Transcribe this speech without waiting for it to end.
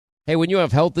Hey, when you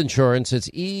have health insurance, it's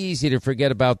easy to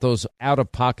forget about those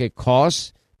out-of-pocket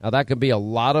costs. Now, that can be a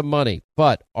lot of money,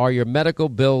 but are your medical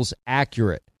bills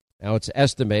accurate? Now, it's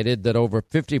estimated that over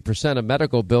 50% of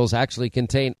medical bills actually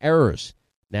contain errors.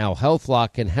 Now,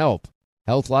 HealthLock can help.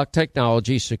 HealthLock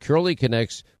technology securely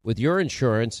connects with your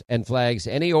insurance and flags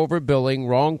any overbilling,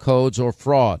 wrong codes, or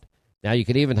fraud. Now, you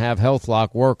can even have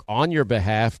HealthLock work on your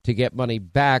behalf to get money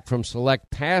back from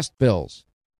select past bills.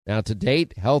 Now, to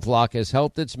date, HealthLock has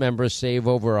helped its members save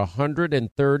over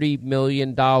 $130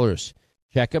 million.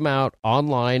 Check them out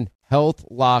online,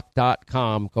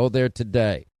 healthlock.com. Go there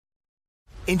today.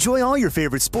 Enjoy all your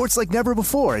favorite sports like never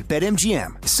before at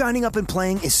BetMGM. Signing up and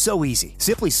playing is so easy.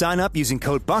 Simply sign up using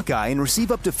code Buckeye and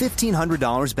receive up to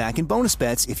 $1,500 back in bonus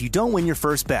bets if you don't win your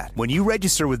first bet. When you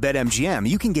register with BetMGM,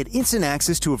 you can get instant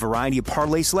access to a variety of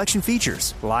parlay selection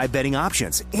features, live betting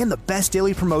options, and the best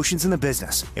daily promotions in the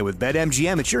business. And with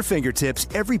BetMGM at your fingertips,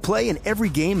 every play and every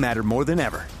game matter more than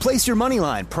ever. Place your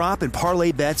moneyline, prop, and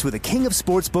parlay bets with the king of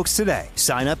sportsbooks today.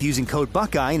 Sign up using code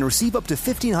Buckeye and receive up to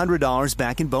 $1,500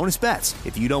 back in bonus bets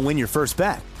if you don't win your first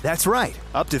bet. That's right,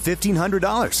 up to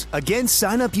 $1,500. Again,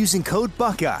 sign up using code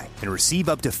Buckeye and receive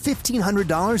up to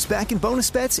 $1,500 back in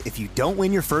bonus bets if you don't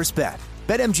win your first bet.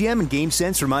 BetMGM and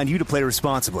GameSense remind you to play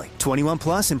responsibly. 21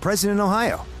 plus and present in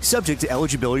Ohio. Subject to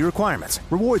eligibility requirements.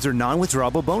 Rewards are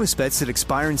non-withdrawable bonus bets that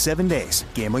expire in 7 days.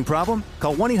 Gambling problem?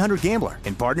 Call 1-800-GAMBLER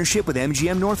in partnership with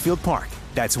MGM Northfield Park.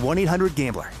 That's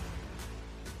 1-800-GAMBLER.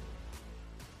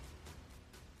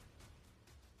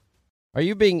 Are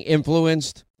you being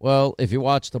influenced? Well, if you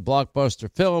watched a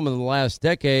blockbuster film in the last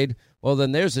decade, well,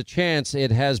 then there's a chance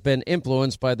it has been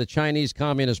influenced by the Chinese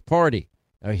Communist Party.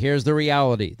 Now, here's the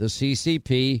reality. The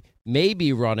CCP may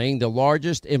be running the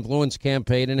largest influence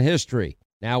campaign in history.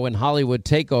 Now, in Hollywood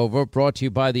Takeover, brought to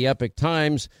you by the Epic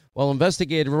Times, well,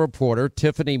 investigative reporter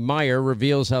Tiffany Meyer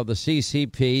reveals how the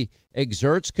CCP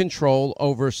exerts control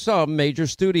over some major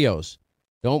studios.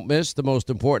 Don't miss the most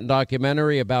important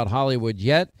documentary about Hollywood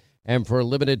yet. And for a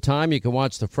limited time, you can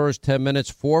watch the first 10 minutes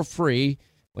for free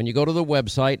when you go to the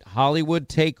website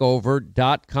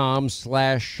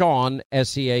hollywoodtakeover.com/Sean,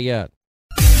 S-E-A-N.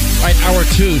 All right, hour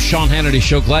two, Sean Hannity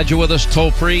Show. Glad you're with us. Toll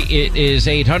free. It is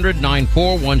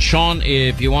 800-941-SEAN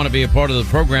if you want to be a part of the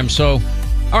program. So,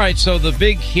 all right, so the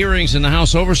big hearings in the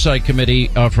House Oversight Committee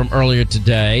from earlier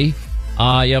today.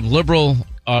 You have liberal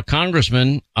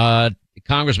Congressman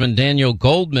Daniel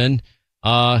Goldman.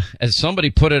 As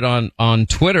somebody put it on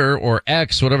Twitter or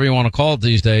X, whatever you want to call it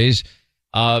these days,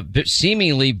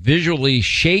 seemingly visually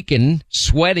shaken,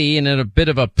 sweaty, and in a bit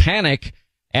of a panic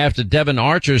after Devin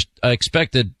Archer's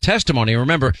expected testimony.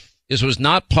 Remember, this was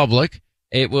not public.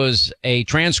 It was a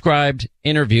transcribed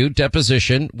interview,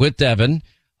 deposition with Devin,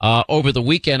 over the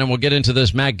weekend. And we'll get into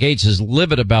this. Matt Gaetz is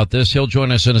livid about this. He'll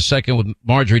join us in a second with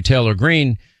Marjorie Taylor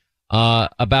Greene.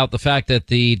 About the fact that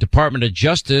the Department of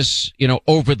Justice,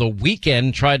 over the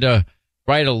weekend tried to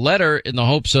write a letter in the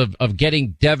hopes of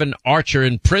getting Devin Archer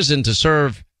in prison to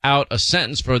serve out a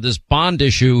sentence for this bond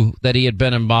issue that he had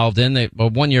been involved in, a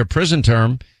 1-year prison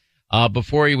term,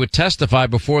 before he would testify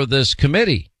before this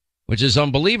committee, which is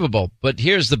unbelievable. But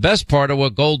here's the best part of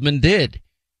what Goldman did.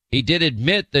 He did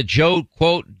admit that Joe,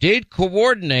 quote, did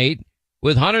coordinate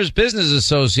with Hunter's business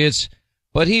associates,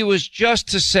 but he was just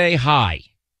to say hi.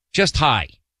 Just hi.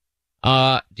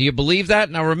 Do you believe that?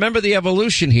 Now, remember the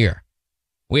evolution here.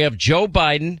 We have Joe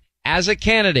Biden as a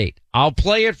candidate. I'll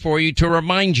play it for you to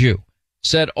remind you.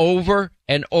 Said over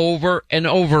and over and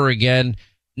over again,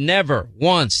 never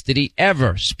once did he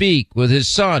ever speak with his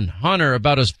son, Hunter,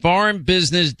 about his foreign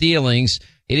business dealings.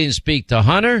 He didn't speak to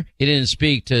Hunter. He didn't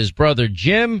speak to his brother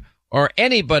Jim or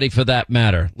anybody for that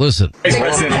matter. Listen. Vice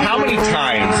President, how many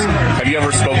times have you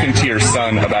ever spoken to your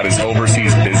son about his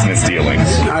overseas business dealings?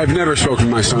 I've never spoken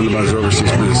to my son about his overseas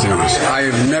business dealings. I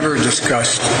have never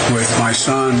discussed with my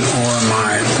son or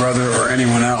my brother or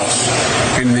anyone else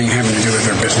anything having to do with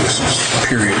their businesses,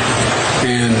 period.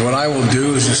 And what I will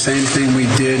do is the same thing we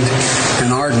did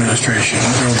in our administration.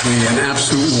 There will be an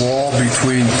absolute wall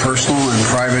between personal and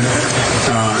private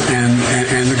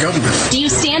and the government. Do you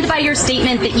stand by your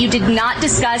statement that you did not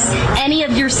discuss any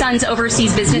of your son's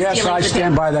overseas business dealings? Yes, I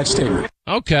stand by that statement.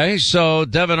 Okay, so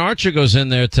Devin Archer goes in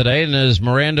there today, and as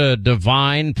Miranda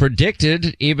Devine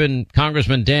predicted, even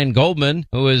Congressman Dan Goldman,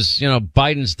 who is,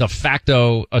 Biden's de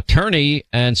facto attorney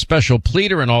and special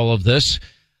pleader in all of this,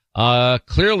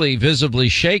 clearly visibly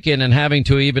shaken and having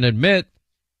to even admit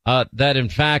that, in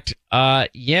fact,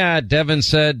 Devin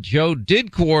said Joe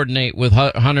did coordinate with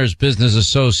Hunter's business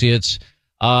associates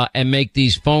and make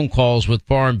these phone calls with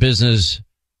foreign business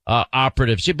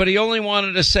operatives. But he only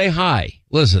wanted to say hi.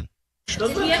 Listen,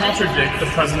 Doesn't that contradict the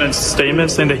president's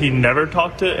statement saying that he never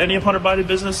talked to any of Hunter Biden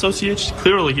business associates?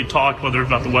 Clearly he talked, whether it's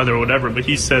about the weather or whatever, but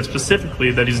he said specifically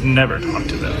that he's never talked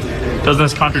to them. Doesn't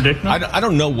this contradict him? I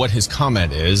don't know what his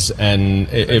comment is, and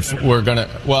if we're gonna,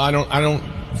 well, I don't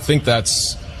think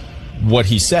that's what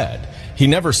he said. He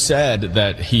never said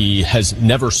that he has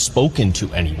never spoken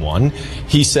to anyone.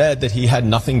 He said that he had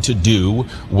nothing to do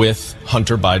with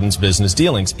Hunter Biden's business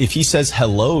dealings. If he says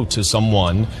hello to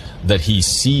someone that he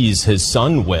sees his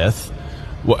son with,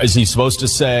 is he supposed to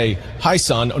say, hi,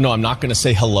 son? Oh, no, I'm not going to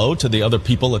say hello to the other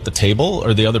people at the table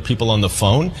or the other people on the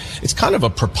phone. It's kind of a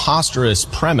preposterous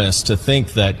premise to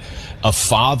think that a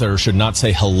father should not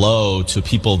say hello to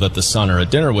people that the son is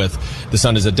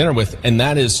at dinner with, and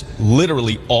that is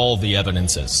literally all the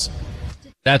evidence is.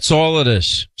 That's all it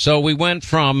is. So we went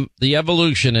from the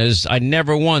evolution is I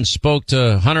never once spoke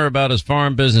to Hunter about his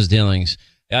foreign business dealings.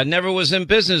 I never was in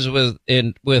business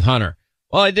with Hunter.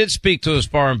 Well, I did speak to his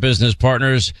foreign business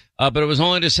partners, but it was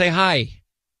only to say hi.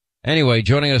 Anyway,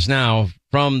 joining us now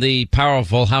from the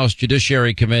powerful House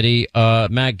Judiciary Committee,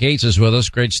 Matt Gaetz is with us,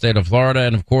 great state of Florida,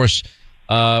 and of course,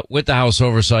 with the House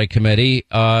Oversight Committee,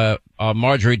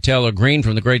 Marjorie Taylor Greene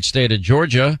from the great state of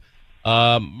Georgia.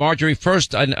 Marjorie,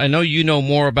 first, I know you know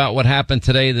more about what happened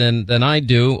today than I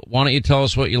do. Why don't you tell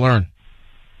us what you learned?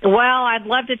 Well, I'd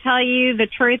love to tell you the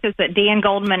truth is that Dan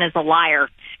Goldman is a liar.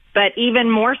 But even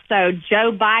more so,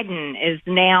 Joe Biden is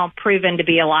now proven to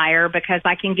be a liar, because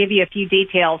I can give you a few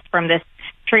details from this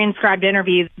transcribed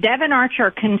interview. Devin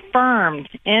Archer confirmed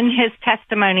in his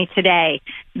testimony today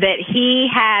that he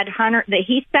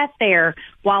sat there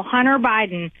while Hunter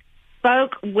Biden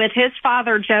spoke with his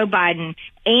father, Joe Biden,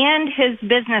 and his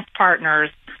business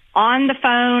partners on the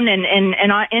phone and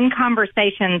in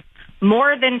conversations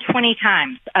more than 20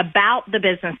 times about the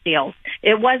business deals.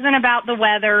 It wasn't about the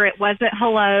weather. It wasn't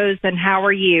hellos and how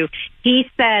are you. He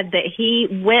said that he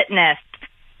witnessed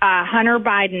Hunter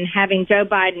Biden having Joe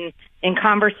Biden in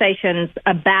conversations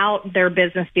about their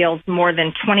business deals more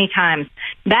than 20 times.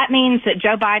 That means that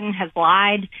Joe Biden has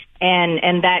lied,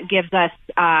 and that gives us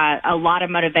a lot of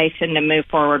motivation to move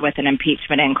forward with an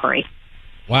impeachment inquiry.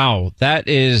 Wow, that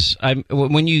is,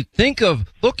 when you think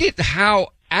of, look at how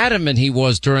adamant he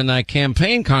was during that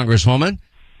campaign, Congresswoman.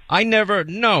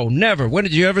 Never. When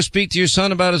did you ever speak to your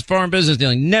son about his foreign business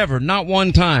dealing? Never, not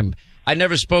one time. I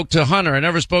never spoke to Hunter. I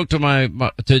never spoke to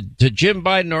to Jim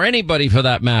Biden or anybody for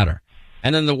that matter.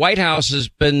 And then the White House has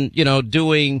been,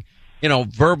 doing,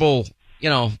 verbal,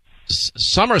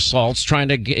 somersaults trying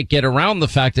to get around the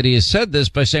fact that he has said this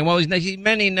by saying, well, he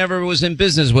never was in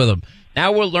business with him.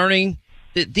 Now we're learning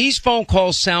that these phone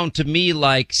calls sound to me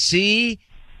like,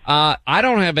 I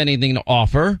don't have anything to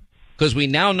offer, because we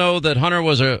now know that Hunter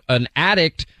was an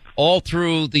addict all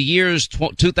through the years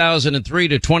 2003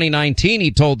 to 2019,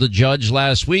 he told the judge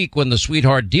last week when the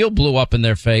sweetheart deal blew up in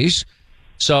their face.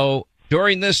 So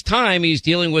during this time, he's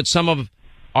dealing with some of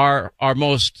our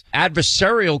most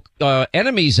adversarial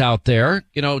enemies out there,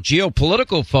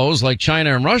 geopolitical foes like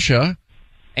China and Russia.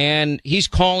 And he's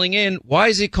calling in. Why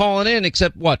is he calling in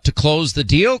except what? To close the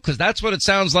deal? Because that's what it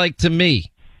sounds like to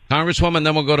me. Congresswoman,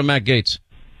 then we'll go to Matt Gaetz.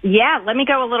 Yeah, let me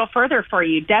go a little further for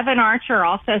you. Devin Archer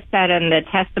also said in the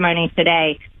testimony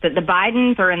today that the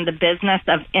Bidens are in the business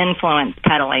of influence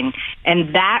peddling.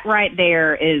 And that right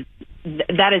there is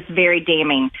very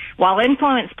damning. While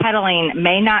influence peddling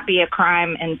may not be a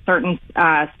crime in certain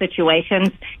situations,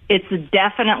 it's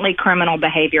definitely criminal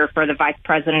behavior for the Vice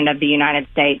President of the United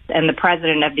States and the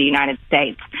President of the United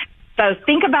States. So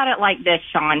think about it like this,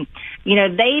 Sean.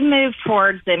 They moved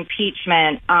towards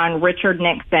impeachment on Richard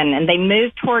Nixon, and they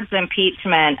moved towards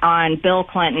impeachment on Bill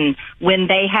Clinton when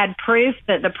they had proof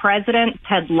that the presidents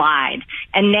had lied.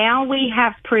 And now we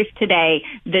have proof today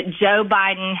that Joe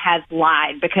Biden has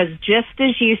lied, because just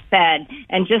as you said,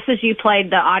 and just as you played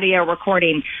the audio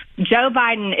recording, Joe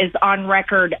Biden is on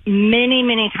record many,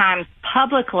 many times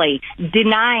publicly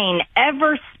denying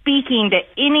ever speaking to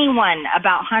anyone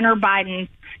about Hunter Biden's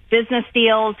business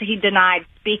deals. He denied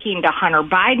speaking to Hunter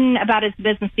Biden about his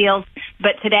business deals.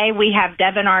 But today we have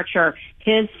Devin Archer,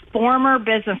 his former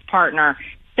business partner,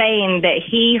 saying that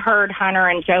he heard Hunter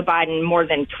and Joe Biden more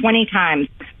than 20 times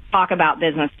talk about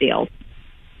business deals.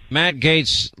 Matt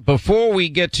Gaetz, before we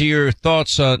get to your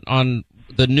thoughts on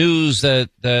the news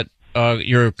that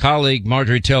your colleague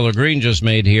Marjorie Taylor Greene just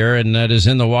made here, and that is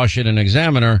in the Washington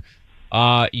Examiner,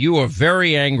 you are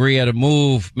very angry at a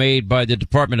move made by the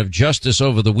Department of Justice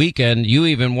over the weekend. You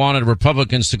even wanted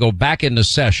Republicans to go back into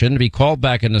session, to be called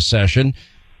back into session,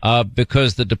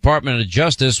 because the Department of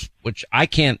Justice, which I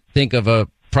can't think of a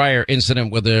prior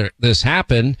incident where this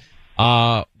happened,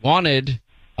 wanted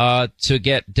to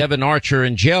get Devin Archer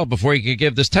in jail before he could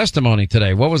give this testimony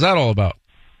today. What was that all about?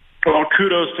 Well,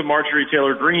 kudos to Marjorie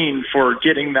Taylor Greene for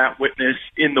getting that witness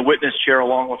in the witness chair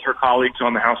along with her colleagues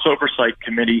on the House Oversight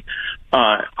Committee.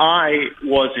 I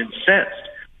was incensed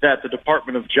that the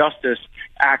Department of Justice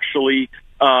actually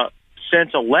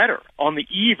sent a letter on the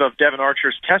eve of Devin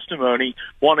Archer's testimony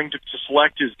wanting to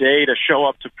select his day to show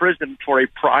up to prison for a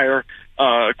prior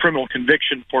criminal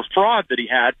conviction for fraud that he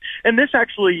had. And this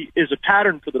actually is a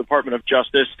pattern for the Department of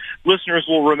Justice. Listeners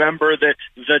will remember that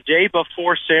the day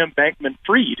before Sam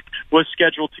Bankman-Fried was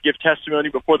scheduled to give testimony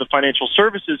before the Financial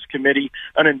Services Committee,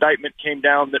 an indictment came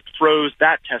down that froze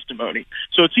that testimony.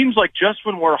 So it seems like just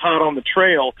when we're hot on the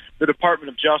trail, the Department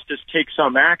of Justice takes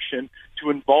some action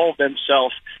to involve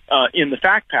themselves in the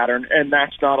fact pattern, and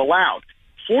that's not allowed.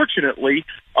 Fortunately,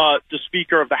 the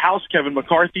Speaker of the House, Kevin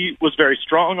McCarthy, was very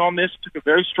strong on this, took a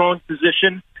very strong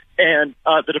position, and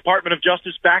the Department of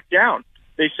Justice backed down.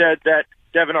 They said that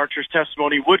Devin Archer's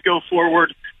testimony would go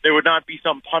forward. There would not be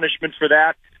some punishment for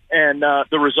that. And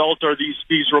the result are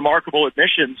these remarkable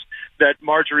admissions that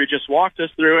Marjorie just walked us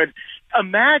through. And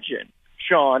imagine,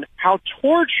 Sean, how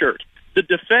tortured the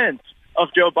defense of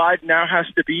Joe Biden now has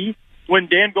to be when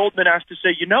Dan Goldman has to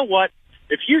say, you know what,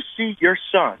 if you see your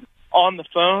son on the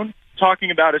phone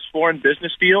talking about his foreign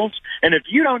business deals, and if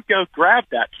you don't go grab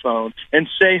that phone and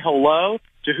say hello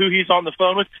to who he's on the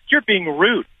phone with, you're being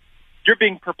rude. You're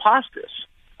being preposterous.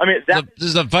 I mean, this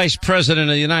is the vice president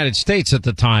of the United States at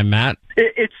the time, Matt.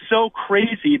 It's so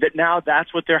crazy that now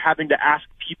that's what they're having to ask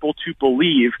people to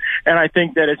believe. And I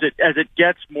think that as it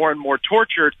gets more and more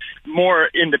tortured, more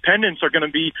independents are going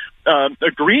to be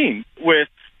agreeing with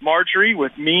Marjorie,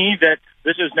 with me, that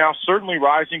this is now certainly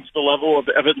rising to the level of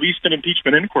at least an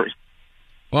impeachment inquiry.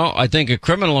 Well, I think a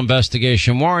criminal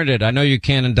investigation warranted. I know you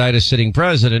can't indict a sitting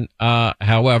president,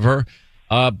 however,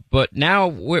 but now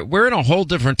we're in a whole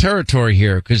different territory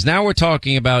here, because now we're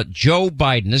talking about Joe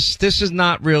Biden. This is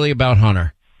not really about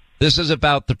Hunter. This is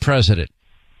about the president.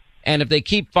 And if they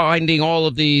keep finding all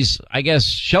of these, I guess,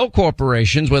 shell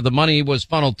corporations where the money was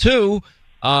funneled to,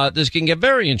 this can get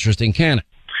very interesting, can it?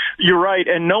 You're right,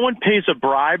 and no one pays a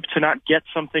bribe to not get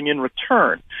something in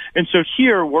return. And so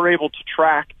here we're able to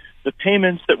track the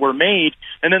payments that were made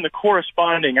and then the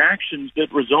corresponding actions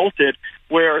that resulted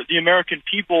where the American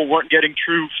people weren't getting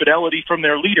true fidelity from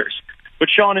their leaders. But,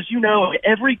 Sean, as you know,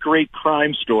 every great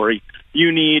crime story,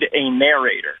 you need a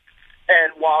narrator.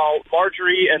 And while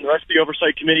Marjorie and the rest of the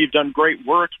Oversight Committee have done great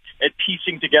work at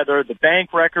piecing together the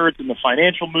bank records and the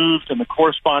financial moves and the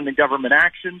corresponding government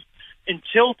actions,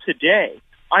 until today,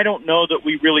 I don't know that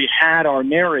we really had our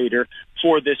narrator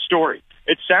for this story.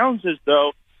 It sounds as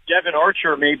though Devin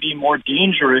Archer may be more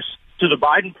dangerous to the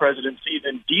Biden presidency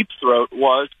than Deep Throat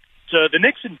was to the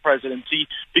Nixon presidency,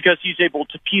 because he's able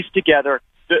to piece together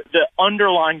the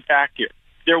underlying fact here.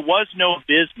 There was no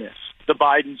business the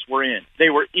Bidens were in. They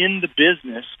were in the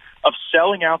business of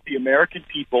selling out the American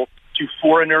people to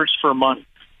foreigners for money.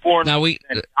 Foreigners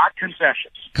and not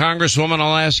concessions. Congresswoman,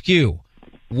 I'll ask you,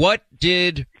 what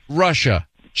did Russia,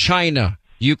 China,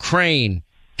 Ukraine,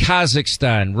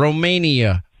 Kazakhstan,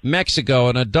 Romania, Mexico,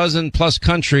 and a dozen plus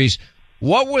countries,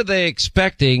 what were they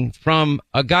expecting from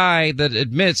a guy that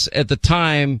admits at the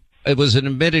time it was an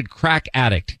admitted crack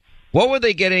addict? What were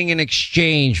they getting in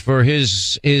exchange for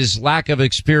his lack of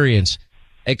experience?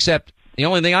 Except the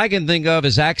only thing I can think of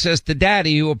is access to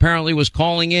daddy, who apparently was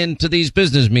calling in to these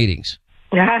business meetings.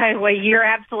 Well, you're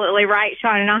absolutely right,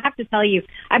 Sean. And I'll have to tell you,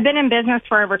 I've been in business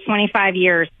for over 25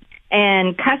 years.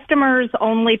 And customers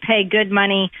only pay good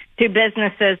money to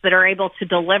businesses that are able to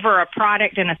deliver a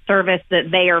product and a service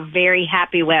that they are very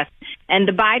happy with. And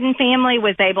the Biden family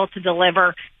was able to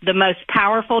deliver the most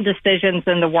powerful decisions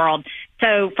in the world.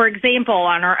 So, for example,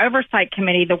 on our Oversight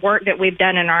Committee, the work that we've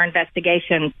done in our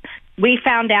investigations, we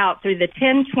found out through the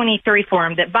 1023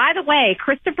 form that, by the way,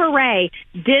 Christopher Wray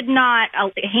did not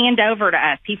hand over to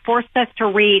us. He forced us to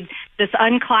read this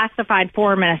unclassified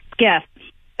form in a skiff.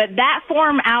 But that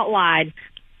form outlined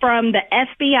from the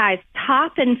FBI's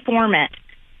top informant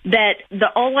that the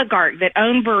oligarch that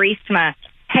owned Burisma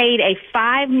paid a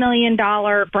 $5 million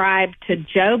bribe to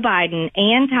Joe Biden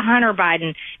and to Hunter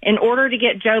Biden in order to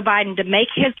get Joe Biden to make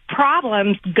his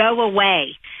problems go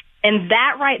away. And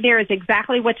that right there is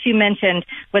exactly what you mentioned,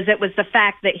 was it was the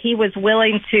fact that he was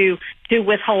willing to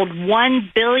withhold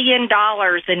 $1 billion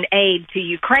in aid to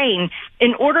Ukraine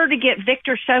in order to get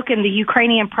Viktor Shokin, the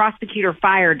Ukrainian prosecutor,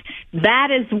 fired. That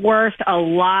is worth a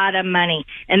lot of money.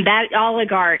 And that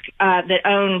oligarch that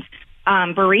owns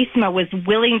Burisma was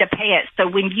willing to pay it. So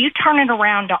when you turn it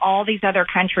around to all these other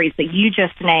countries that you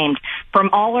just named from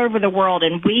all over the world,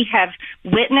 and we have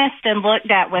witnessed and looked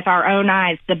at with our own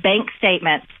eyes the bank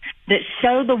statements that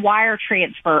show the wire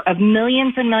transfer of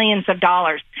millions and millions of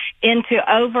dollars into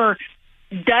over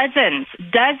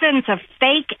dozens of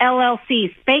fake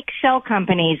LLCs, fake shell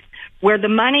companies, where the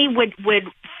money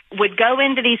would go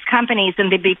into these companies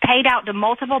and they'd be paid out to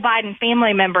multiple Biden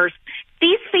family members.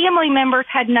 These family members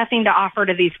had nothing to offer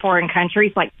to these foreign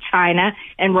countries like China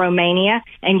and Romania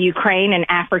and Ukraine and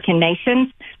African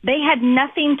nations. They had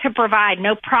nothing to provide,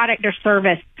 no product or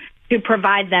service to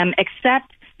provide them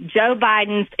except Joe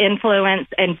Biden's influence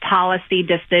and policy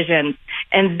decisions.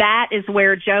 And that is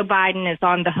where Joe Biden is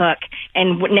on the hook.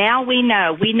 And now we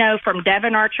know from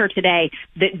Devin Archer today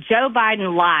that Joe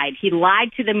Biden lied. He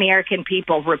lied to the American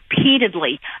people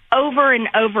repeatedly, over and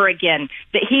over again,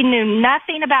 that he knew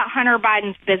nothing about Hunter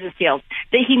Biden's business deals,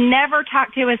 that he never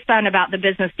talked to his son about the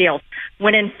business deals,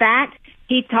 when in fact,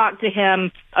 he talked to him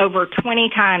over 20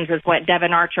 times is what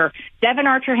Devin Archer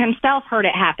himself heard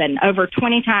it happen over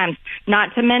 20 times,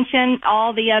 not to mention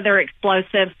all the other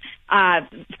explosive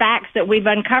facts that we've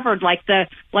uncovered, like the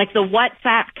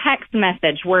WhatsApp text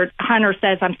message where Hunter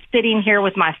says, "I'm sitting here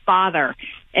with my father,"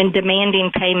 and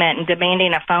demanding payment and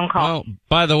demanding a phone call. Oh,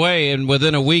 by the way, and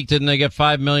within a week, didn't they get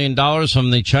 $5 million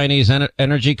from the Chinese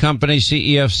energy company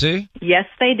CEFC? Yes,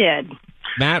 they did.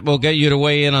 Matt, we'll get you to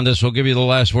weigh in on this. We'll give you the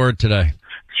last word today.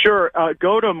 Sure.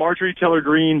 Go to Marjorie Taylor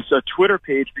Greene's Twitter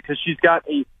page, because she's got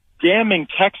a damning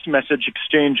text message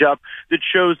exchange up that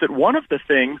shows that one of the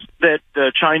things that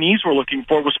the Chinese were looking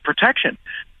for was protection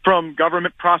from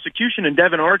government prosecution. And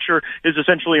Devin Archer is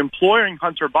essentially imploring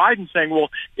Hunter Biden, saying, well,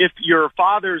 if your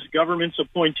father's government's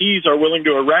appointees are willing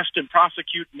to arrest and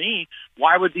prosecute me,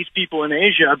 why would these people in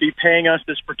Asia be paying us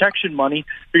this protection money?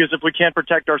 Because if we can't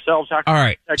protect ourselves, how can All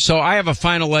right. So I have a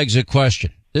final exit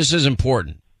question. This is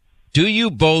important. Do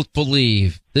you both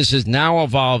believe this has now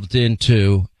evolved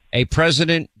into a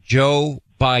President Joe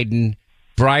Biden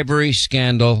bribery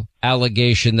scandal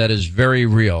allegation that is very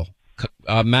real?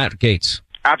 Matt Gaetz.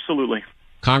 Absolutely.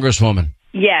 Congresswoman.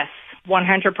 Yes,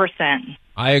 100%.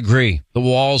 I agree. The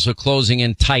walls are closing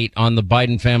in tight on the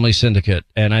Biden family syndicate.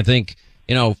 And I think,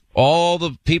 all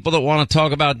the people that want to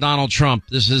talk about Donald Trump,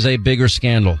 this is a bigger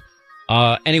scandal.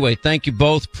 Anyway, thank you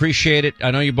both. Appreciate it.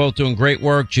 I know you're both doing great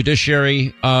work.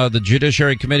 The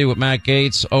Judiciary Committee with Matt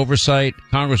Gaetz, Oversight,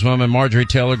 Congresswoman Marjorie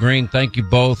Taylor Greene. Thank you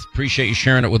both. Appreciate you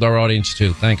sharing it with our audience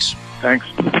too. Thanks.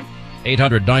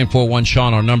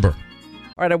 800-941-SEAN, our number.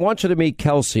 All right, I want you to meet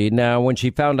Kelsey. Now, when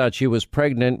she found out she was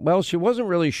pregnant, well, she wasn't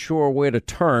really sure where to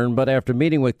turn, but after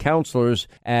meeting with counselors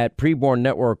at Preborn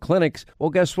Network clinics, well,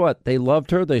 guess what? They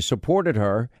loved her, they supported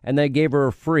her, and they gave her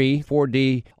a free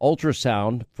 4D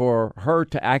ultrasound for her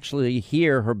to actually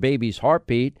hear her baby's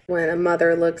heartbeat. When a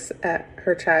mother looks at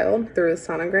her child through a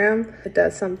sonogram, it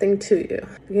does something to you.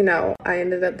 I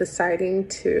ended up deciding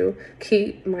to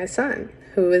keep my son,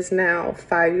 who is now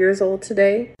 5 years old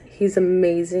today. He's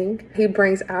amazing. He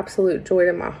brings absolute joy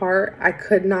to my heart. I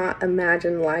could not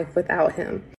imagine life without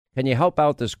him. Can you help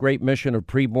out this great mission of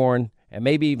Preborn? And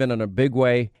maybe even in a big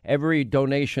way, every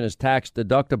donation is tax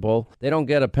deductible. They don't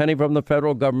get a penny from the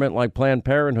federal government like Planned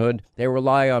Parenthood. They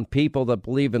rely on people that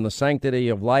believe in the sanctity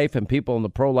of life and people in the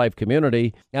pro-life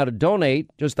community. Now to donate,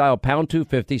 just dial pound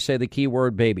 250, say the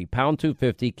keyword baby, pound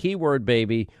 250, keyword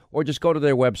baby, or just go to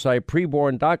their website,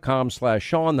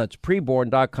 preborn.com/Sean. That's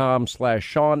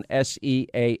preborn.com/Sean,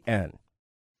 SEAN.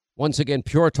 Once again,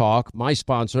 Pure Talk, my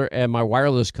sponsor and my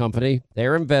wireless company,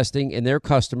 they're investing in their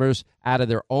customers out of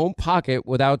their own pocket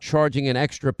without charging an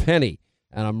extra penny.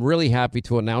 And I'm really happy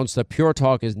to announce that Pure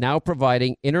Talk is now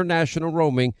providing international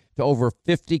roaming to over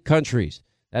 50 countries.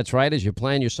 That's right. As you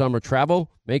plan your summer travel,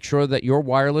 make sure that your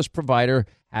wireless provider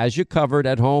has you covered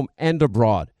at home and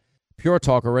abroad. Pure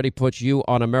Talk already puts you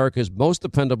on America's most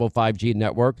dependable 5G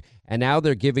network, and now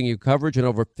they're giving you coverage in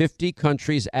over 50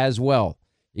 countries as well.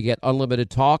 You get unlimited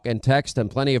talk and text and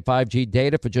plenty of 5G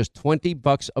data for just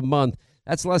 $20 a month.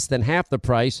 That's less than half the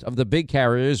price of the big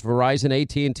carriers, Verizon,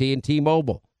 AT&T, and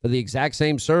T-Mobile, for the exact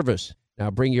same service.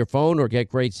 Now bring your phone or get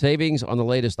great savings on the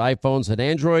latest iPhones and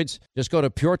Androids. Just go to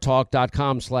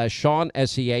puretalk.com/Sean,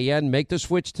 SEAN. Make the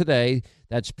switch today.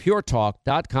 That's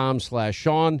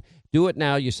puretalk.com/Sean. Do it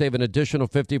now. You save an additional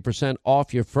 50%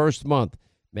 off your first month.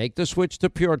 Make the switch to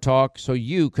Pure Talk so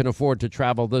you can afford to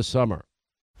travel this summer.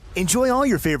 Enjoy all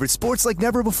your favorite sports like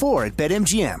never before at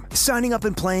BetMGM. Signing up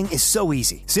and playing is so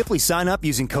easy. Simply sign up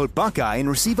using code Buckeye and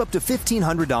receive up to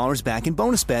 $1,500 back in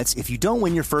bonus bets if you don't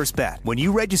win your first bet. When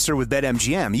you register with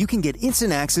BetMGM, you can get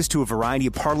instant access to a variety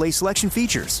of parlay selection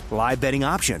features, live betting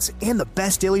options, and the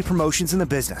best daily promotions in the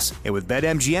business. And with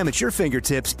BetMGM at your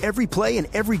fingertips, every play and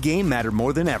every game matter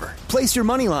more than ever. Place your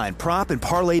moneyline, prop, and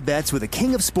parlay bets with the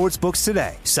king of sportsbooks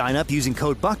today. Sign up using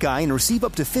code Buckeye and receive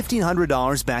up to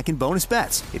 $1,500 back in bonus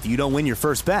bets if you don't win your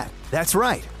first bet. That's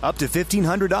right, up to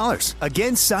 $1,500.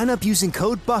 Again, sign up using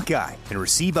code Buckeye and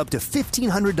receive up to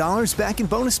 $1,500 back in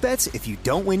bonus bets if you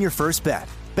don't win your first bet.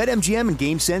 BetMGM and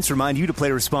GameSense remind you to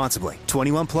play responsibly.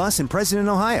 21 plus and present in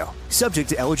Ohio. Subject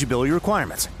to eligibility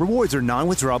requirements. Rewards are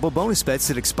non-withdrawable bonus bets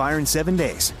that expire in 7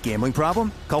 days. Gambling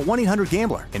problem? Call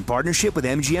 1-800-GAMBLER in partnership with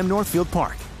MGM Northfield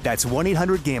Park. That's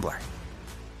 1-800-GAMBLER.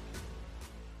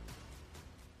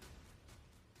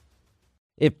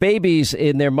 If babies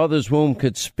in their mother's womb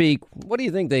could speak, what do you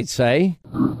think they'd say?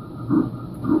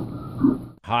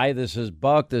 Hi, this is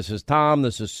Buck, this is Tom,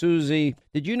 this is Susie.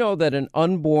 Did you know that an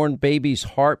unborn baby's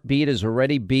heartbeat is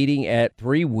already beating at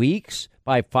 3 weeks?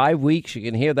 By 5 weeks, you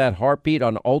can hear that heartbeat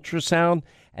on ultrasound,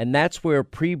 and that's where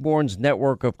Preborn's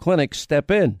network of clinics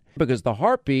step in, because the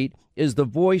heartbeat is the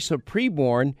voice of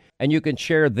preborn, and you can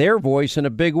share their voice in a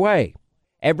big way.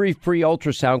 Every free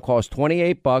ultrasound costs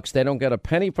 $28. They don't get a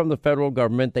penny from the federal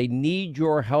government. They need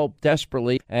your help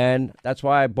desperately, and that's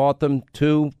why I bought them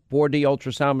 2 4D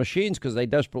ultrasound machines, because they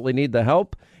desperately need the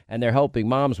help, and they're helping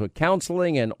moms with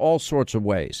counseling and all sorts of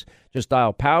ways. Just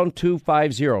dial pound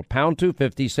 250, pound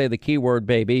 250, say the keyword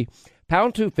baby,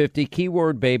 pound 250,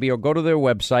 keyword baby, or go to their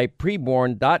website,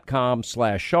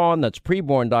 preborn.com/Sean. That's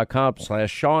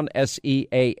preborn.com/Sean,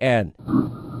 SEAN.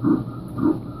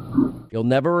 You'll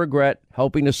never regret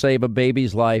helping to save a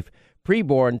baby's life.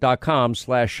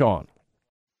 Preborn.com/Sean.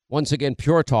 Once again,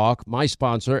 Pure Talk, my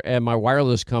sponsor and my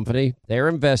wireless company, they're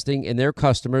investing in their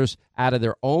customers out of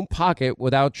their own pocket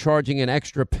without charging an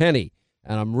extra penny.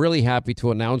 And I'm really happy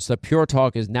to announce that Pure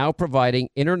Talk is now providing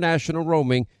international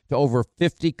roaming to over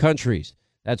 50 countries.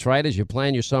 That's right. As you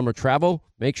plan your summer travel,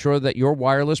 make sure that your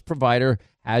wireless provider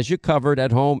has you covered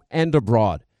at home and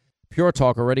abroad. Pure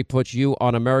Talk already puts you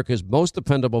on America's most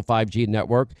dependable 5G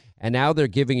network, and now they're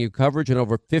giving you coverage in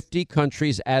over 50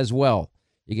 countries as well.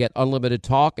 You get unlimited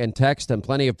talk and text and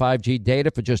plenty of 5G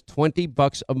data for just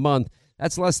 $20 a month.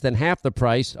 That's less than half the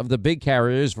price of the big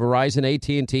carriers, Verizon,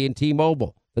 AT&T, and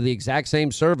T-Mobile, for the exact same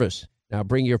service. Now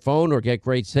bring your phone or get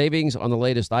great savings on the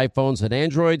latest iPhones and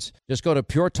Androids. Just go to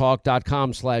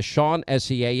puretalk.com/Sean,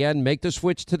 SEAN. Make the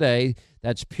switch today.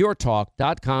 That's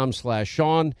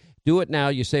puretalk.com/Sean. Do it now.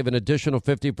 You save an additional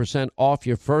 50% off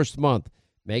your first month.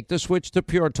 Make the switch to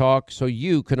Pure Talk so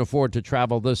you can afford to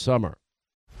travel this summer.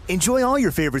 Enjoy all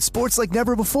your favorite sports like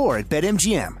never before at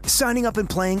BetMGM. Signing up and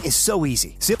playing is so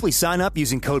easy. Simply sign up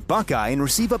using code Buckeye and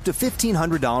receive up to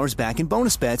 $1,500 back in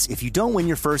bonus bets if you don't win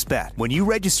your first bet. When you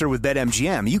register with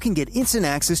BetMGM, you can get instant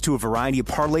access to a variety of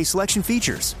parlay selection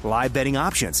features, live betting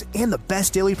options, and the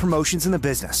best daily promotions in the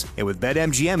business. And with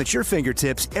BetMGM at your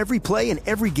fingertips, every play and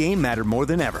every game matter more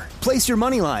than ever. Place your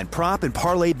moneyline, prop, and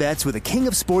parlay bets with the king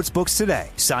of sportsbooks today.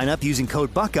 Sign up using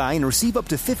code Buckeye and receive up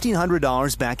to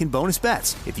 $1,500 back in bonus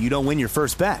bets if you don't win your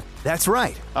first bet. That's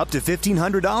right, up to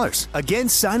 $1,500. Again,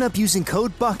 sign up using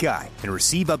code Buckeye and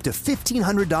receive up to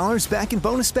 $1,500 back in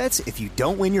bonus bets if you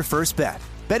don't win your first bet.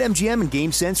 BetMGM and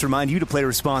GameSense remind you to play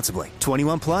responsibly.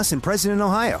 21 plus and present in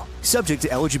Ohio. Subject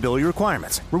to eligibility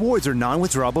requirements. Rewards are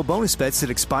non-withdrawable bonus bets that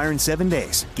expire in 7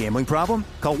 days. Gambling problem?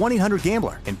 Call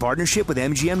 1-800-GAMBLER in partnership with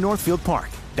MGM Northfield Park.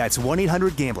 That's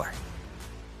 1-800-GAMBLER.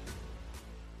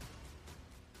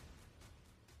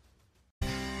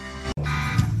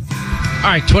 All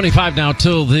right, 25 now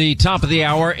till the top of the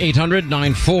hour,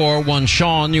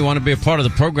 800-941-SEAN. You want to be a part of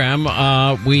the program.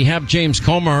 We have James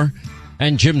Comer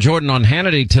and Jim Jordan on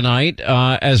Hannity tonight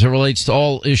as it relates to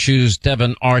all issues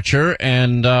Devon Archer,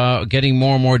 and getting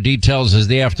more and more details as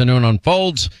the afternoon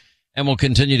unfolds, and we'll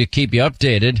continue to keep you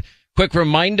updated. Quick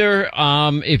reminder,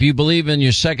 if you believe in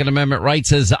your Second Amendment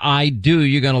rights as I do,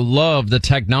 you're going to love the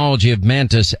technology of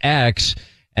Mantis X.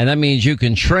 And that means you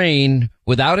can train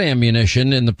without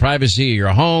ammunition in the privacy of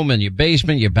your home and your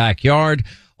basement, your backyard.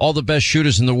 All the best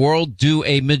shooters in the world do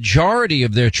a majority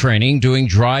of their training doing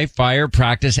dry fire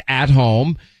practice at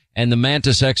home. And the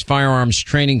Mantis X firearms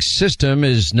training system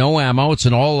is no ammo. It's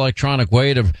an all electronic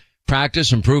way to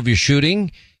practice, improve your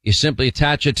shooting. You simply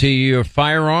attach it to your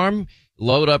firearm,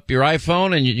 load up your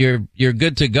iPhone, and you're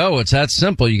good to go. It's that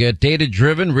simple. You get data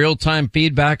driven, real time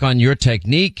feedback on your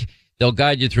technique. They'll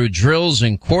guide you through drills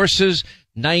and courses.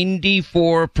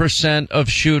 94% of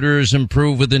shooters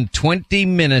improve within 20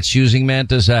 minutes using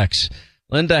Mantis X.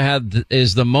 Linda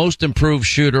is the most improved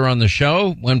shooter on the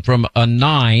show, went from a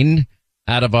 9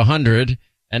 out of 100,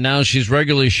 and now she's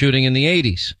regularly shooting in the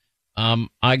 80s.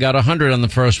 I got 100 on the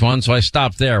first one, so I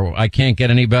stopped there. I can't get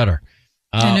any better.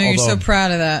 I know you're so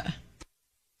proud of that.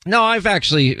 No, I've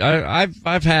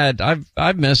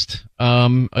missed,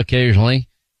 occasionally.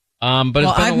 But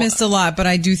I've missed a lot, but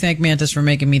I do thank Mantis for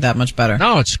making me that much better.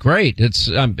 No, it's great. It's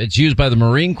used by the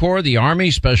Marine Corps, the Army,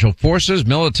 Special Forces,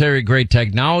 military-grade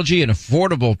technology, an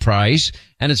affordable price,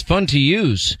 and it's fun to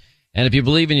use. And if you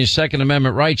believe in your Second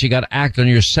Amendment rights, you got to act on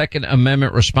your Second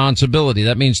Amendment responsibility.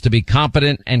 That means to be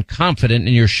competent and confident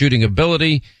in your shooting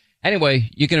ability. Anyway,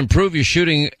 you can improve your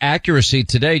shooting accuracy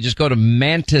today. Just go to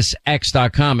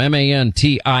mantisx.com,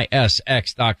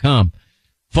 MANTISX.com.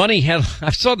 Funny I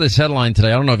saw this headline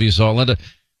today. I don't know if you saw it, Linda.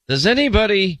 Does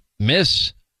anybody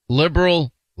miss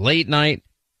liberal late night?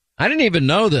 I didn't even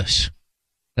know this.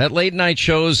 That late night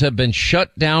shows have been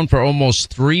shut down for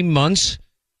almost 3 months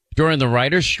during the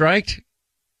writer's strike.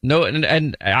 No,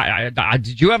 and I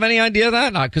did you have any idea of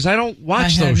that? Because I don't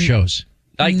watch those shows.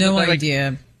 No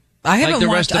idea. I haven't like the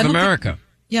watched, rest of America.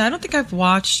 I don't think I've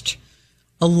watched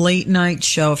a late night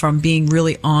show, if I'm being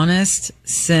really honest,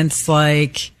 since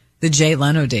like the Jay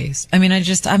Leno days. I mean, I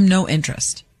have no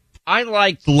interest. I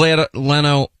liked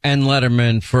Leno and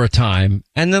Letterman for a time,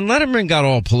 and then Letterman got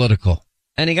all political,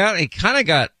 and he kind of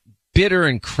got bitter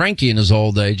and cranky in his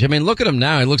old age. I mean, look at him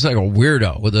now; he looks like a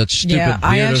weirdo with that stupid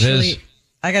beard of his.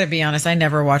 I got to be honest, I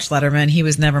never watched Letterman. He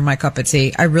was never my cup of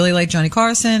tea. I really like Johnny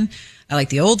Carson. I like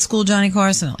the old school Johnny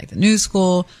Carson. I like the new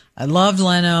school. I loved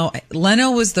Leno.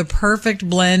 Leno was the perfect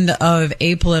blend of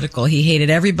apolitical. He hated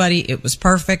everybody. It was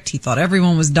perfect. He thought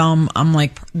everyone was dumb. I'm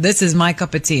like, this is my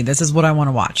cup of tea. This is what I want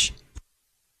to watch.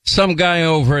 Some guy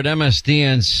over at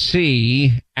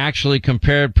MSDNC actually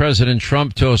compared President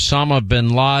Trump to Osama bin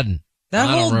Laden.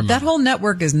 That whole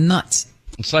network is nuts.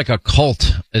 It's like a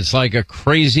cult. It's like a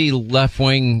crazy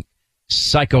left-wing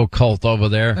psycho cult over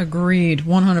there. Agreed,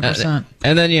 100%.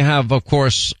 And then you have, of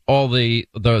course, all the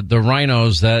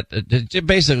rhinos that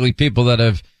basically people that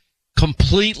have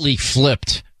completely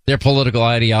flipped their political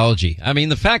ideology. I mean,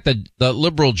 the fact that the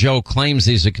liberal Joe claims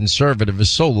he's a conservative is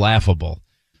so laughable.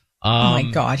 Oh my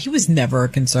God, he was never a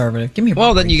conservative. Give me a break.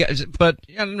 Well, then you guys, but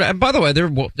and by the way,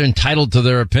 they're entitled to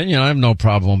their opinion. I have no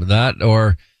problem with that.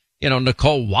 Or,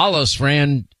 Nicole Wallace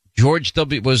George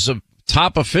W. was a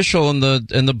top official in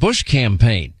the Bush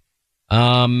campaign. But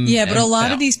a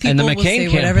lot of these people will say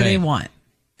whatever they want.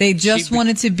 They just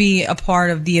wanted to be a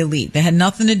part of the elite. They had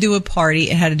nothing to do with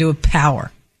party. It had to do with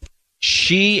power.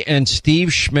 She and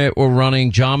Steve Schmidt were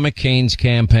running John McCain's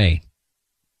campaign.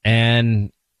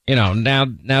 And, now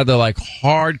they're like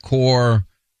hardcore,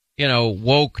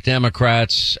 woke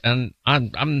Democrats. And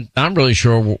I'm not really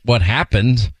sure what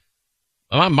happened.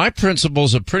 My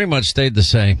principles have pretty much stayed the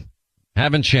same.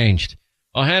 Haven't changed.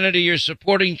 Oh, Hannity, you're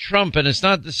supporting Trump, and it's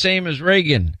not the same as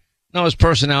Reagan. No, his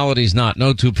personality's not.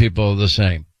 No two people are the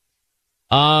same.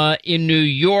 In New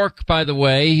York, by the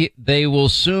way, they will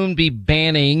soon be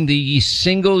banning the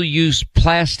single-use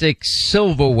plastic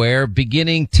silverware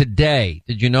beginning today.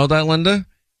 Did you know that, Linda?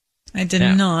 I did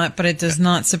not, but it does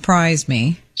not surprise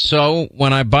me. So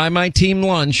when I buy my team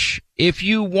lunch, if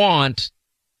you want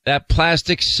that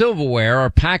plastic silverware or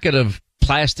packet of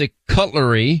plastic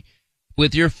cutlery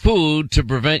with your food to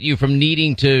prevent you from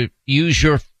needing to use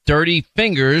your dirty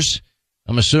fingers.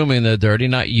 I'm assuming they're dirty,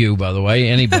 not you, by the way,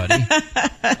 anybody.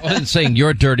 I wasn't saying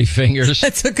your dirty fingers.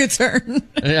 That took a turn.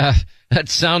 Yeah, that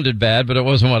sounded bad, but it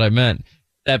wasn't what I meant.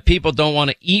 That people don't want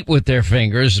to eat with their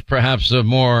fingers, perhaps a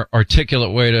more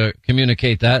articulate way to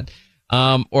communicate that.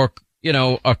 Or,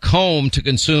 a comb to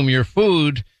consume your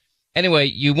food. Anyway,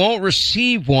 you won't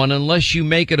receive one unless you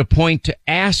make it a point to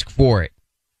ask for it.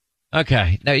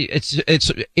 Okay. Now it's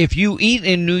if you eat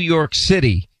in New York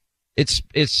City, it's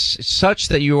such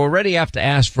that you already have to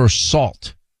ask for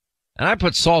salt. And I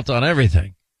put salt on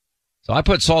everything. So I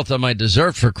put salt on my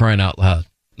dessert, for crying out loud.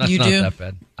 That's not that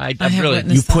bad. I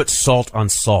really you put salt on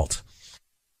salt.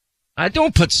 I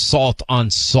don't put salt on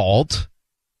salt.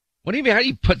 What do you mean? How do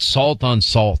you put salt on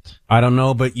salt? I don't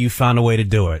know, but you found a way to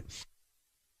do it.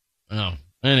 Oh.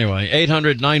 Anyway,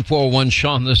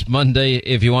 800-941-SEAN this Monday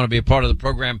if you want to be a part of the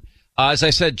program. As I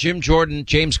said, Jim Jordan,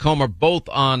 James Comer, both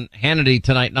on Hannity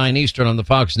tonight, 9 Eastern on the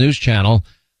Fox News Channel.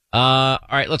 All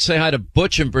right, let's say hi to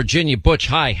Butch in Virginia. Butch,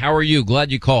 hi. How are you?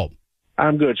 Glad you called.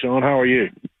 I'm good, Sean. How are you?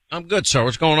 I'm good, sir.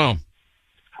 What's going on?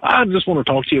 I just want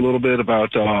to talk to you a little bit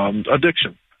about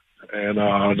addiction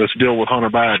and this deal with Hunter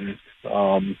Biden.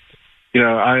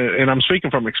 I'm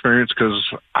speaking from experience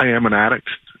because I am an addict,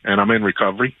 and I'm in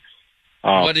recovery.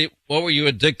 What were you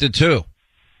addicted to?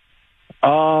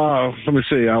 Let me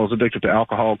see. I was addicted to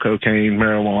alcohol, cocaine,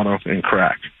 marijuana, and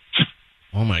crack.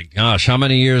 Oh my gosh. How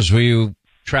many years were you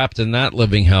trapped in that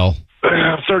living hell?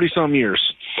 30-some years.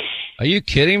 Are you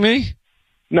kidding me?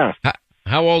 No.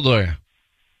 How old are you?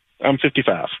 I'm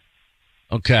 55.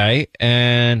 Okay.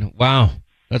 And wow,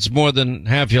 that's more than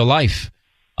half your life.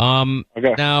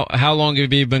 Okay. Now, how long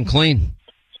have you been clean?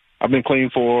 I've been clean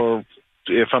for,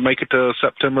 if I make it to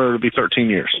September, it'll be 13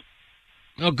 years.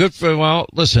 Oh, good for, well,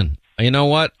 listen, you know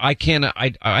what? I can't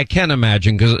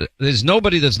imagine, because there's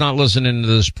nobody that's not listening to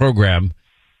this program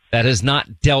that has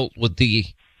not dealt with the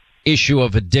issue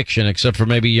of addiction, except for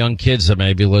maybe young kids that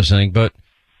may be listening. But,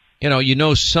 you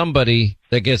know somebody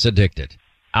that gets addicted.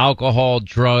 Alcohol,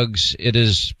 drugs, it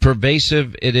is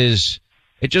pervasive. It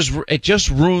just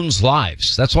ruins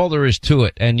lives. That's all there is to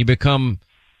it. And you become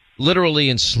literally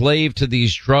enslaved to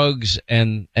these drugs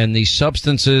and these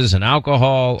substances and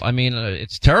alcohol. I mean,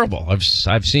 it's terrible.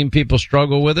 I've seen people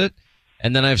struggle with it,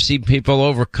 and then I've seen people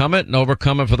overcome it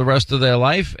for the rest of their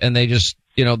life. And they just,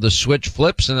 the switch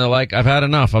flips and they're like, I've had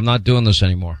enough. I'm not doing this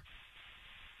anymore.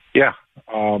 Yeah.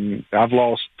 I've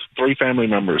lost 3 family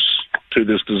members to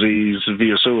this disease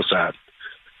via suicide.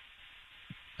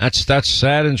 That's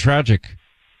sad and tragic.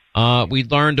 We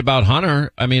learned about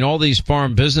Hunter. I mean, all these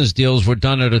foreign business deals were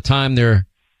done at a time they're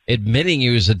admitting he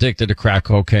was addicted to crack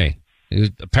cocaine.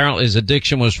 Apparently his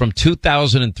addiction was from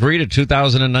 2003 to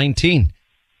 2019.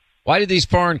 Why did these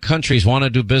foreign countries want to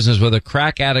do business with a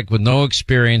crack addict with no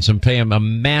experience and pay him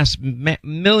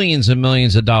millions and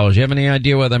millions of dollars? You have any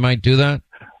idea why they might do that?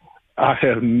 I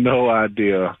have no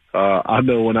idea. I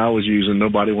know when I was using,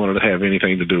 nobody wanted to have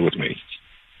anything to do with me.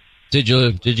 Did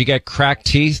you get cracked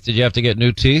teeth? Did you have to get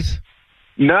new teeth?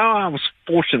 No, I was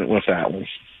fortunate with that one.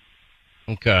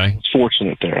 Okay. I was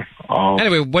fortunate there.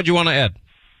 Anyway, what do you want to add?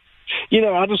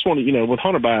 I just want to, with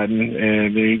Hunter Biden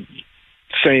and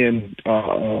saying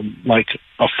like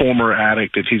a former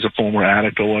addict, that he's a former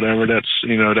addict or whatever, that's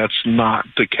not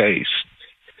the case.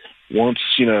 Once,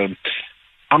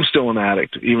 I'm still an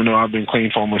addict, even though I've been clean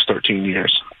for almost 13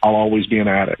 years. I'll always be an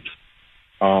addict.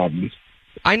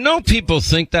 I know people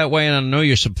think that way, and I know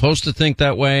you're supposed to think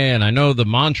that way, and I know the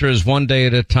mantra is one day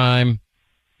at a time.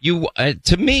 And I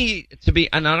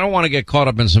don't want to get caught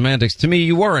up in semantics. To me,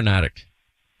 you were an addict,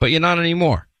 but you're not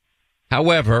anymore.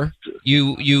 However,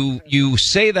 you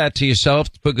say that to yourself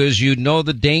because you know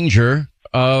the danger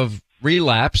of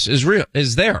relapse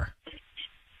is there.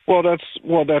 Well, that's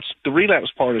the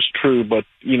relapse part is true, but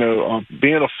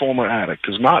being a former addict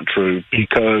is not true,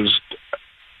 because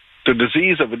the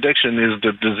disease of addiction is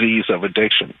the disease of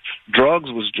addiction.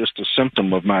 Drugs was just a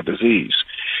symptom of my disease.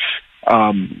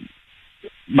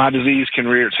 My disease can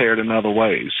rear its head in other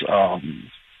ways.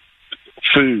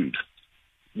 Food,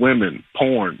 women,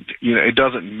 porn, it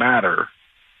doesn't matter.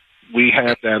 We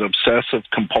have that obsessive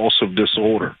compulsive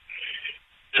disorder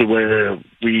to where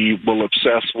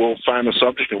we'll find a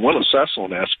subject and we'll obsess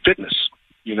on that. Fitness.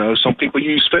 Some people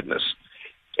use fitness.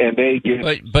 And they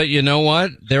get. But you know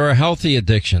what? There are healthy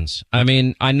addictions. I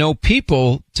mean, I know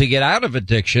people to get out of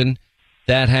addiction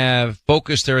that have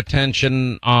focused their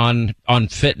attention on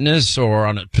fitness or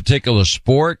on a particular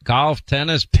sport, golf,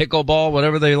 tennis, pickleball,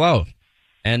 whatever they love.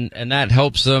 And that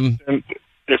helps them. And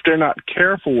if they're not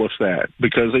careful with that,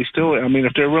 because they still,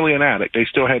 if they're really an addict, they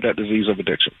still have that disease of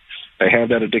addiction. They have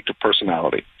that addictive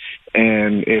personality.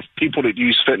 And if people that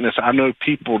use fitness, I know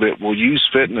people that will use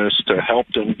fitness to help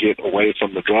them get away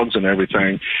from the drugs and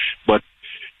everything, but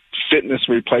fitness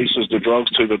replaces the drugs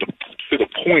to the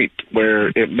point where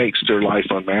it makes their life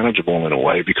unmanageable in a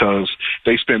way, because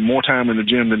they spend more time in the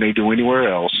gym than they do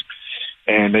anywhere else,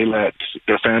 and they let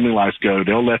their family life go.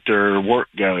 They'll let their work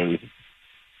go.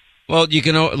 Well, you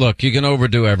can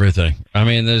overdo everything. I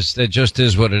mean, it just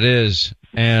is what it is.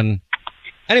 And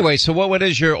anyway, so what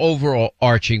is your overall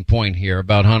arching point here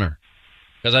about Hunter?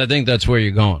 Because I think that's where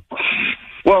you're going.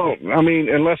 Well,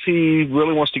 unless he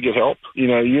really wants to get help,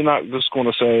 you're not just going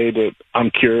to say that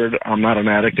I'm cured, I'm not an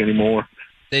addict anymore.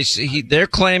 They're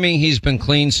claiming he's been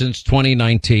clean since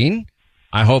 2019.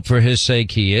 I hope for his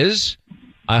sake he is.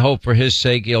 I hope for his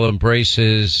sake he'll embrace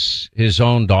his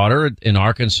own daughter in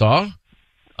Arkansas.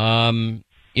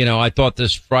 I thought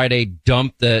this Friday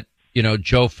dump that,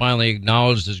 Joe finally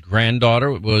acknowledged his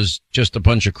granddaughter was just a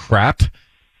bunch of crap.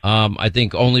 I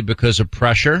think only because of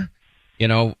pressure.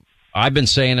 I've been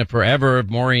saying it forever. If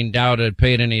Maureen Dowd had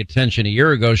paid any attention a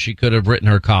year ago, she could have written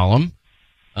her column.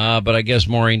 But I guess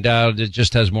Maureen Dowd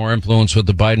just has more influence with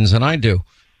the Bidens than I do.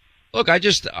 Look, I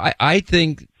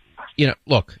think,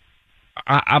 look,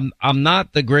 I'm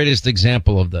not the greatest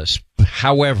example of this.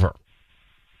 However,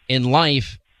 in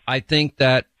life, I think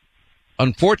that,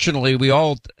 unfortunately, we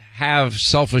all have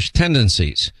selfish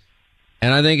tendencies.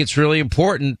 And I think it's really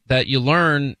important that you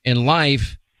learn in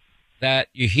life that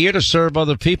you're here to serve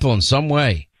other people in some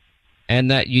way, and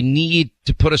that you need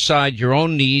to put aside your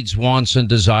own needs, wants, and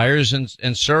desires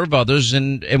and serve others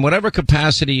in whatever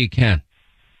capacity you can.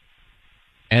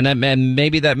 And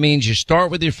maybe that means you start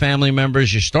with your family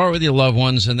members, you start with your loved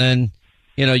ones, and then,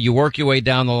 you work your way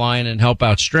down the line and help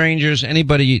out strangers,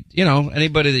 anybody that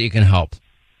you can help.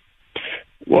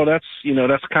 Well, that's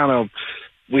kind of,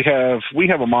 we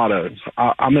have a motto.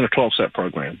 I'm in a 12-step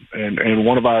program, and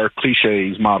one of our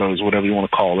cliches, mottos, whatever you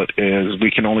want to call it, is we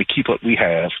can only keep what we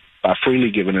have by freely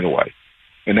giving it away.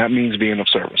 And that means being of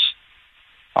service.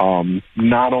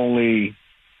 Not only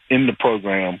in the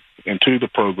program and to the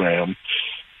program,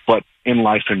 but in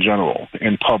life in general,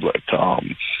 in public.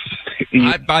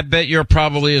 I bet you're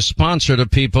probably a sponsor to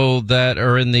people that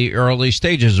are in the early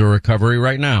stages of recovery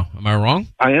right now. Am I wrong?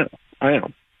 I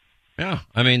am. Yeah.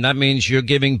 I mean, that means you're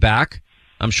giving back.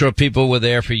 I'm sure people were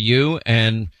there for you,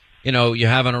 and, you're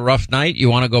having a rough night. You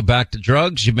want to go back to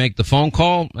drugs. You make the phone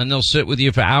call, and they'll sit with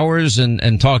you for hours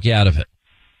and talk you out of it.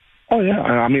 Oh, yeah.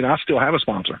 I mean, I still have a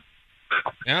sponsor.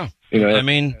 Yeah. I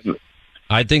mean,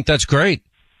 I think that's great.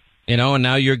 And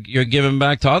now you're giving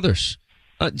back to others.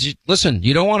 Listen,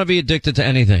 you don't want to be addicted to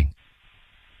anything.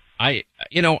 Let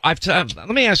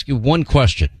me ask you one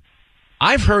question.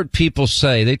 I've heard people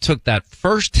say they took that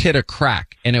first hit of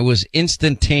crack and it was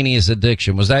instantaneous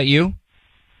addiction. Was that you?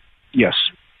 Yes.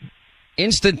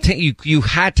 You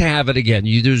had to have it again.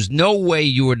 There's no way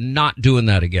you were not doing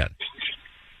that again.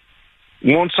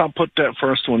 Once I put that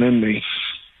first one in me,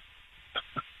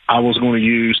 I was going to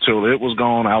use till it was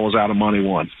gone. I was out of money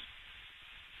one.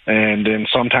 And then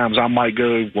sometimes I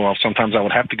sometimes I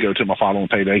would have to go to my following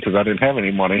payday because I didn't have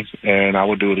any money, and I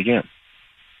would do it again.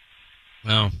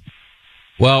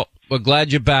 Well, we're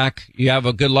glad you're back. You have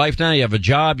a good life now. You have a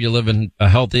job. You're living a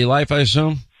healthy life, I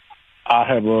assume. I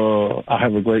have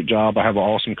a great job. I have an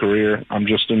awesome career. I'm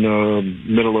just in the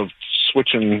middle of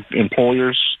switching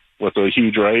employers with a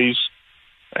huge raise,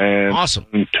 and awesome.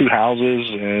 2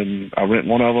 houses, and I rent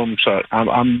one of them. So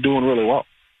I'm doing really well.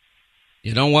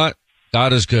 You know what?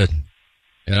 God is good.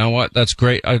 You know what? That's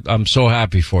great. I'm so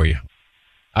happy for you.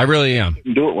 I really am. You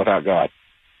can do it without God.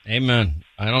 Amen.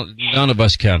 None of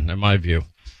us can, in my view.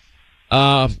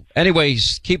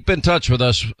 Anyways, keep in touch with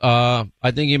us.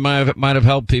 I think you might have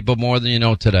helped people more than you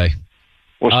know today.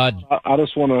 Well, I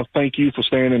just want to thank you for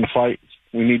staying in the fight.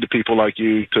 We need the people like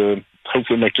you to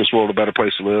hopefully make this world a better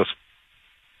place to live.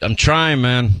 I'm trying,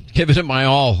 man. Giving it my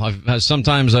all.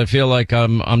 Sometimes I feel like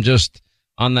I'm just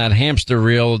on that hamster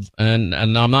reel and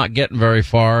I'm not getting very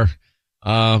far.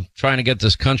 Trying to get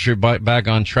this country back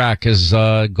on track is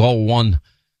goal one.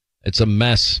 It's a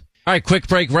mess. All right, quick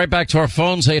break. Right back to our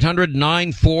phones,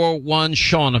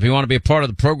 800-941-SEAN. If you want to be a part of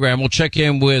the program, we'll check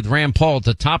in with Rand Paul at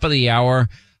the top of the hour.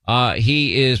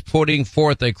 He is putting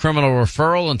forth a criminal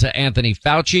referral into Anthony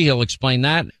Fauci. He'll explain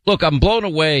that. Look, I'm blown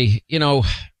away.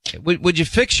 Would you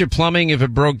fix your plumbing if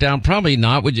it broke down? Probably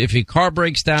not. If your car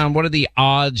breaks down, what are the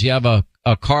odds you have a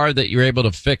car that you're able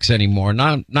to fix anymore?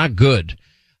 Not good.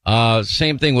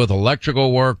 Same thing with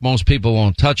electrical work. Most people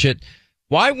won't touch it.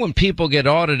 Why, when people get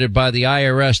audited by the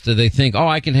IRS, do they think, oh,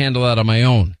 I can handle that on my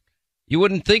own? You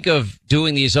wouldn't think of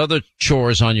doing these other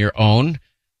chores on your own.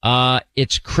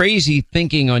 It's crazy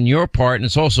thinking on your part, and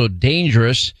it's also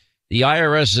dangerous. The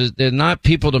IRS they're not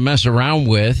people to mess around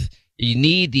with. You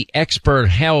need the expert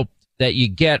help that you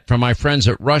get from my friends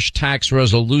at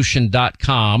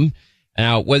rushtaxresolution.com.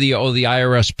 Now, whether you owe the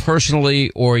IRS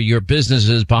personally or your business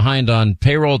is behind on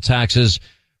payroll taxes,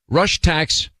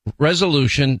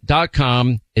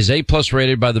 rushtaxresolution.com is A+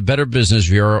 rated by the Better Business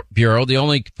Bureau, the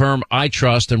only firm I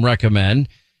trust and recommend.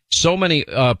 So many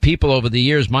people over the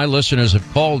years, my listeners, have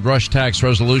called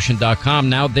rushtaxresolution.com.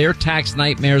 Now their tax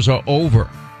nightmares are over.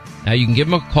 Now you can give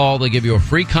them a call. They give you a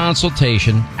free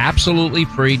consultation, absolutely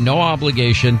free, no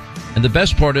obligation. And the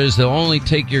best part is they'll only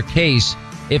take your case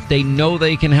if they know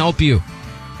they can help you.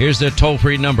 Here's their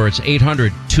toll-free number. It's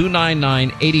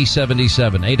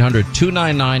 800-299-8077.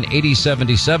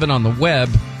 800-299-8077 on the web,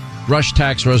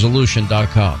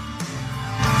 rushtaxresolution.com.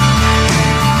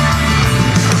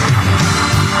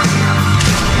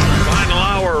 Final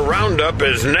Hour Roundup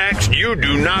is next. You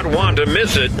do not want to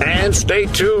miss it. And stay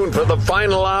tuned for the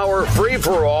Final Hour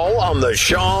free-for-all on the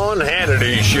Sean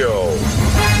Hannity Show.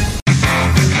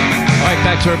 All right,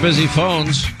 back to our busy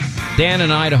phones. Dan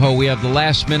in Idaho, we have the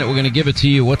last minute. We're going to give it to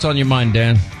you. What's on your mind,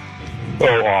 Dan?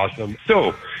 Oh, awesome.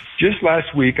 So, just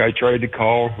last week, I tried to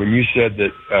call when you said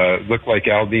that looked like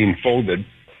Aldine folded.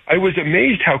 I was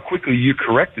amazed how quickly you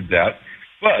corrected that,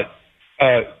 but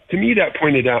to me, that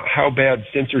pointed out how bad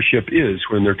censorship is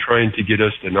when they're trying to get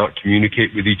us to not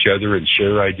communicate with each other and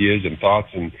share ideas and thoughts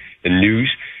and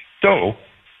news. So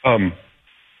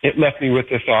it left me with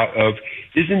the thought of,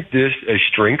 isn't this a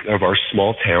strength of our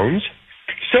small towns?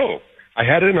 So I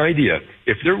had an idea.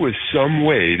 If there was some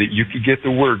way that you could get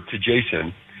the word to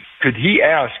Jason, could he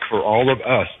ask for all of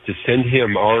us to send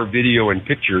him our video and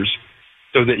pictures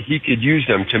so that he could use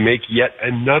them to make yet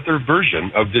another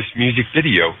version of this music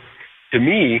video? To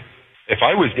me, if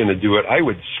I was going to do it, I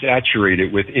would saturate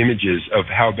it with images of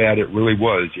how bad it really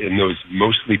was in those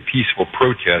mostly peaceful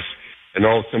protests and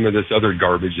all some of this other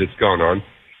garbage that's gone on,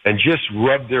 and just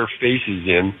rub their faces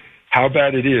in how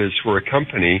bad it is for a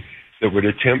company that would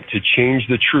attempt to change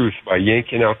the truth by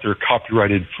yanking out their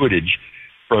copyrighted footage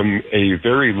from a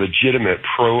very legitimate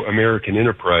pro-American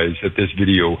enterprise that this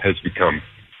video has become.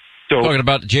 So, talking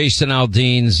about Jason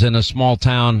Aldean's in a small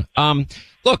town.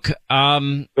 Look,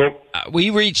 we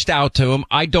reached out to him.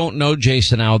 I don't know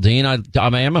Jason Aldean.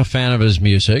 I am a fan of his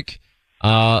music.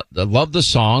 I love the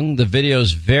song. The video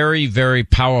is very, very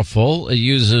powerful. It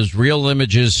uses real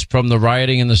images from the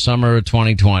rioting in the summer of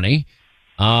 2020.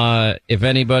 If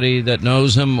anybody that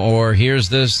knows him or hears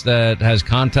this that has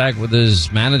contact with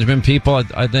his management people,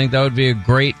 I think that would be a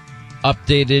great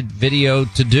updated video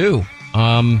to do.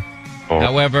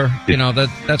 However, you know,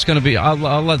 that's going to be,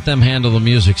 I'll let them handle the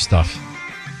music stuff.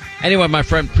 Anyway, my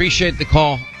friend, appreciate the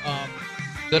call.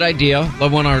 Good idea.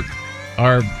 Love when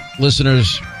our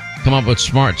listeners come up with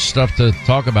smart stuff to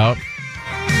talk about.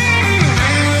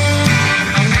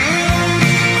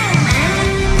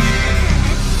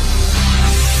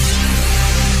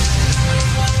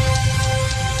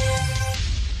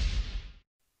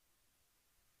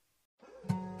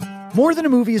 More Than a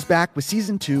Movie is back with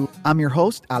Season 2. I'm your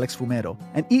host, Alex Fumero,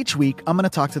 and each week I'm going to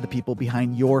talk to the people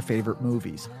behind your favorite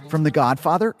movies. From The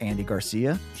Godfather, Andy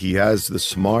Garcia. He has the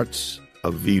smarts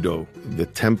of Vito, the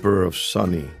temper of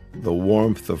Sonny, the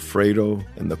warmth of Fredo,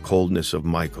 and the coldness of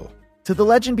Michael. To the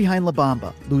legend behind La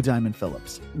Bamba, Lou Diamond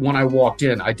Phillips. When I walked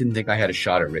in, I didn't think I had a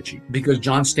shot at Richie because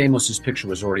John Stamos' picture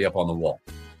was already up on the wall.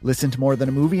 Listen to More Than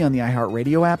a Movie on the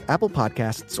iHeartRadio app, Apple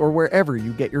Podcasts, or wherever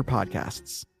you get your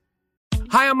podcasts.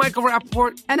 Hi, I'm Michael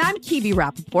Rappaport. And I'm Kibi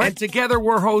Rappaport. And together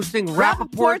we're hosting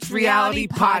Rappaport's Reality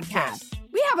Podcast.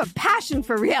 We have a passion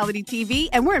for reality TV,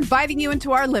 and we're inviting you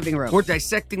into our living room. We're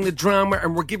dissecting the drama,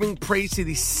 and we're giving praise to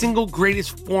the single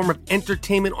greatest form of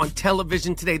entertainment on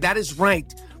television today. That is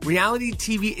right. Reality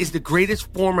TV is the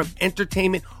greatest form of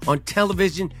entertainment on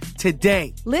television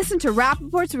today. Listen to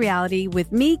Rappaport's Reality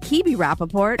with me, Kibi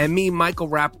Rappaport. And me, Michael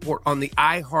Rappaport, on the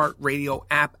iHeartRadio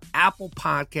app, Apple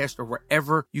Podcast, or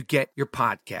wherever you get your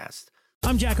podcast.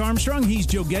 I'm Jack Armstrong. He's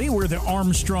Joe Getty. We're the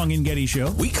Armstrong and Getty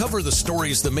Show. We cover the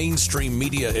stories the mainstream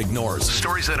media ignores.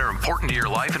 Stories that are important to your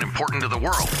life and important to the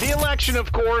world. The election,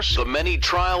 of course. The many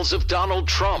trials of Donald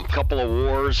Trump. Couple of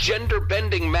wars.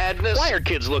 Gender-bending madness. Why are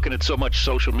kids looking at so much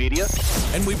social media?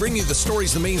 And we bring you the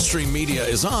stories the mainstream media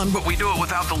is on, but we do it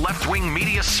without the left-wing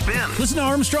media spin. Listen to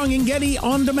Armstrong and Getty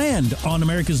on demand on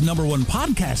America's #1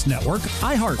 podcast network,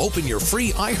 iHeart. Open your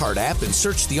free iHeart app and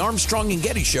search the Armstrong and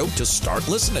Getty Show to start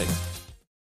listening.